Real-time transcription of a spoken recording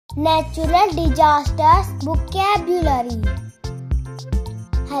Natural disasters vocabulary.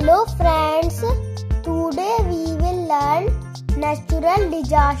 Hello friends, today we will learn natural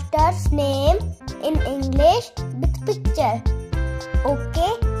disasters name in English with picture.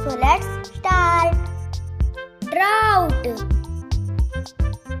 Okay, so let's start. Drought.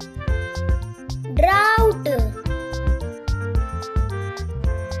 Drought.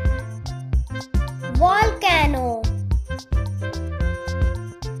 Volcano.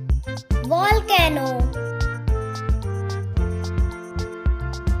 Volcano.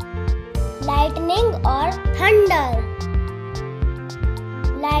 Lightning or thunder.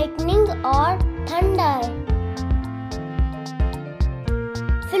 Lightning or thunder.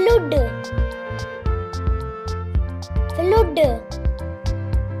 Flood. Flood.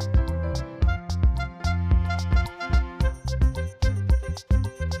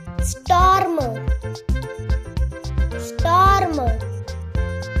 Storm. Storm.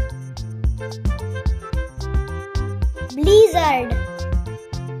 Blizzard.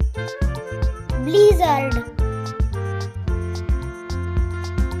 Blizzard.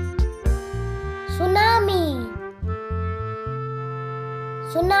 Tsunami.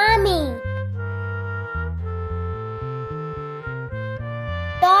 Tsunami.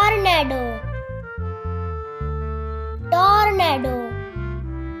 Tornado. Tornado.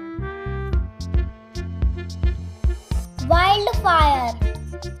 Wildfire.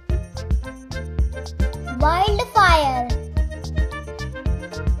 Wildfire.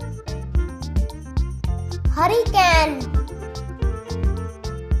 Hurricane.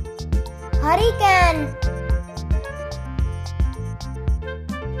 Hurricane.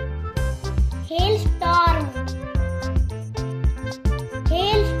 Hailstorm.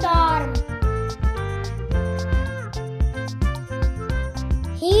 Hailstorm.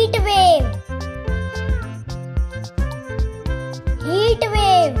 Heat wave. Heat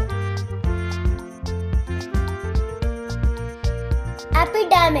wave.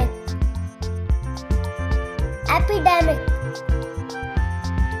 Epidemic. Epidemic.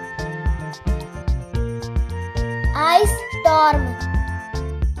 Ice storm.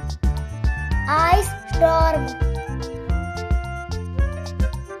 Ice storm.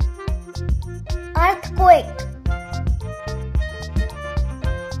 Earthquake.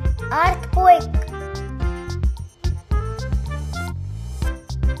 Earthquake.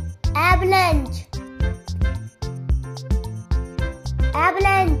 Avalanche.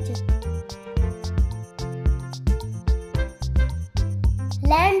 Avalanche.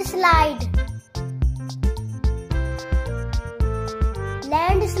 Landslide.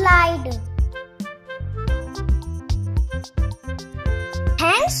 Landslide.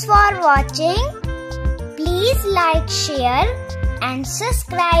 Thanks for watching. Please like, share and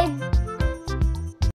subscribe.